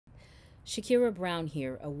Shakira Brown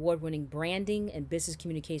here, award-winning branding and business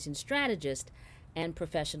communication strategist and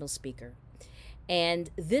professional speaker. And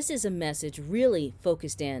this is a message really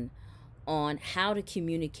focused in on how to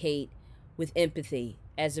communicate with empathy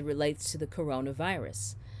as it relates to the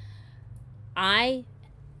coronavirus. I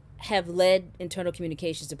have led internal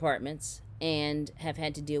communications departments and have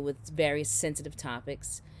had to deal with various sensitive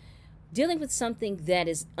topics. Dealing with something that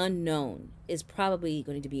is unknown is probably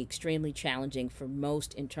going to be extremely challenging for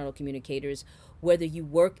most internal communicators, whether you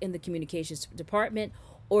work in the communications department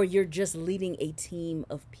or you're just leading a team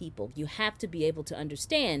of people. You have to be able to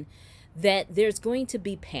understand that there's going to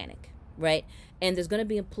be panic, right? And there's going to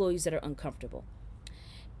be employees that are uncomfortable.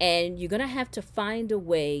 And you're going to have to find a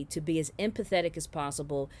way to be as empathetic as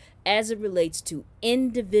possible as it relates to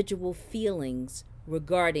individual feelings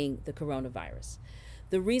regarding the coronavirus.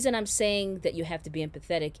 The reason I'm saying that you have to be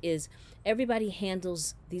empathetic is everybody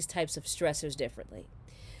handles these types of stressors differently.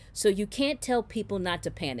 So you can't tell people not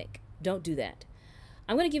to panic. Don't do that.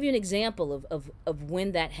 I'm going to give you an example of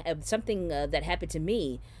when something that happened to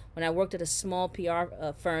me when I worked at a small PR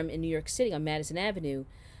firm in New York City on Madison Avenue.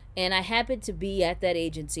 And I happened to be at that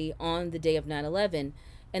agency on the day of 9/11.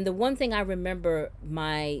 And the one thing I remember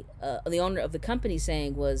the owner of the company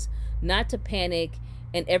saying was not to panic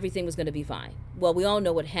and everything was going to be fine. Well, we all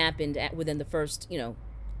know what happened within the first,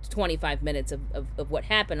 25 minutes of what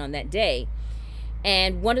happened on that day.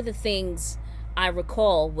 And one of the things I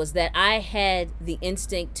recall was that I had the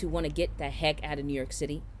instinct to want to get the heck out of New York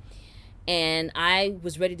City. And I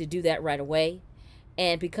was ready to do that right away.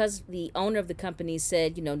 And because the owner of the company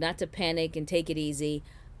said, not to panic and take it easy,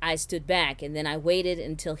 I stood back. And then I waited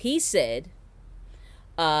until he said,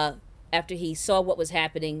 after he saw what was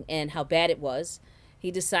happening and how bad it was, he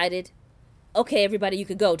decided, okay, everybody, you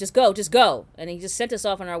could go. Just go, just go. And he just sent us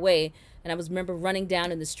off on our way. And I remember running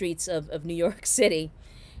down in the streets of New York City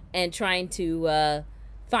and trying to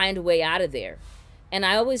find a way out of there. And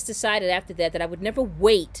I always decided after that I would never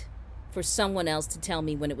wait for someone else to tell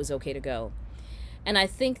me when it was okay to go. And I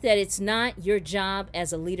think that it's not your job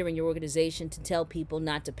as a leader in your organization to tell people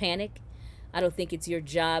not to panic. I don't think it's your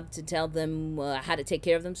job to tell them how to take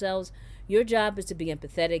care of themselves. Your job is to be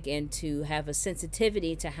empathetic and to have a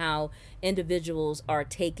sensitivity to how individuals are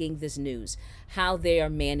taking this news, how they are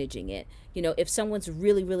managing it. If someone's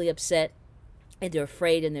really, really upset and they're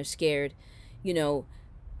afraid and they're scared,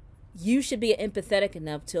 you should be empathetic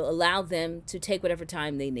enough to allow them to take whatever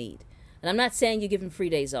time they need. And I'm not saying you give them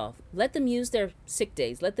free days off. Let them use their sick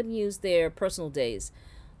days. Let them use their personal days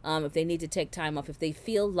if they need to take time off, if they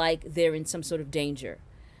feel like they're in some sort of danger.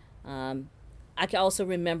 I can also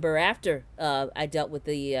remember after I dealt with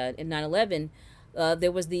in 9/11,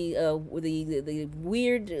 there was the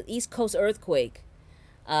weird East Coast earthquake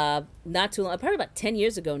not too long, probably about 10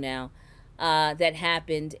 years ago now, that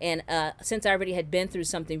happened. And since I already had been through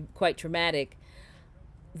something quite traumatic,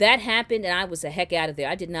 that happened and I was the heck out of there.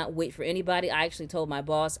 I did not wait for anybody. I actually told my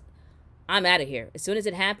boss, I'm out of here. As soon as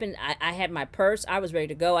it happened, I had my purse. I was ready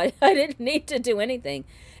to go. I didn't need to do anything.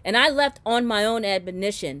 And I left on my own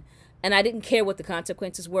admonition, and I didn't care what the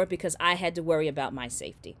consequences were because I had to worry about my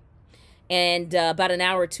safety. And about an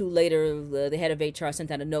hour or two later, the head of HR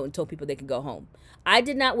sent out a note and told people they could go home. I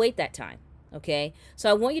did not wait that time, okay? So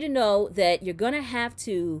I want you to know that you're going to have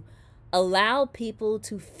to allow people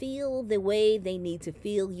to feel the way they need to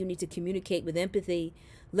feel. You need to communicate with empathy.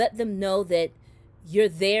 Let them know that you're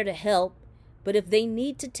there to help. But if they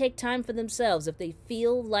need to take time for themselves, if they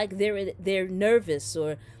feel like they're nervous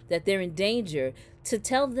or that they're in danger, to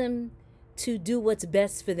tell them to do what's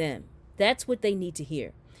best for them. That's what they need to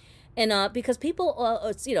hear. And because people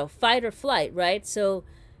are, fight or flight, right? So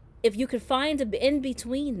if you could find an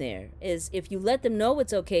in-between there, is if you let them know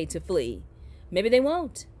it's okay to flee, maybe they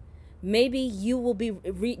won't. Maybe you will be,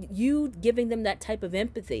 you giving them that type of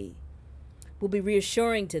empathy will be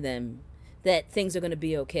reassuring to them that things are going to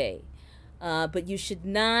be okay. But you should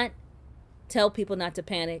not tell people not to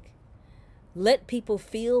panic. Let people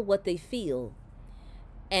feel what they feel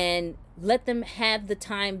and let them have the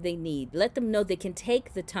time they need. Let them know they can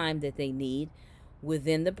take the time that they need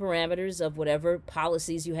within the parameters of whatever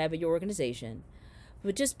policies you have at your organization.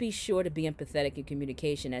 But just be sure to be empathetic in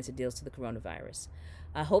communication as it deals to the coronavirus.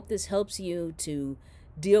 I hope this helps you to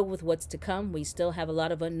deal with what's to come. We still have a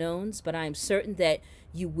lot of unknowns, but I am certain that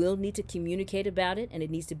you will need to communicate about it, and it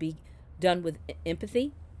needs to be done with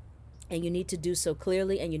empathy, and you need to do so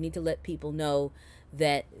clearly, and you need to let people know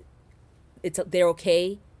that they're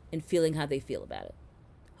okay in feeling how they feel about it.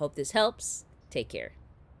 Hope this helps. Take care.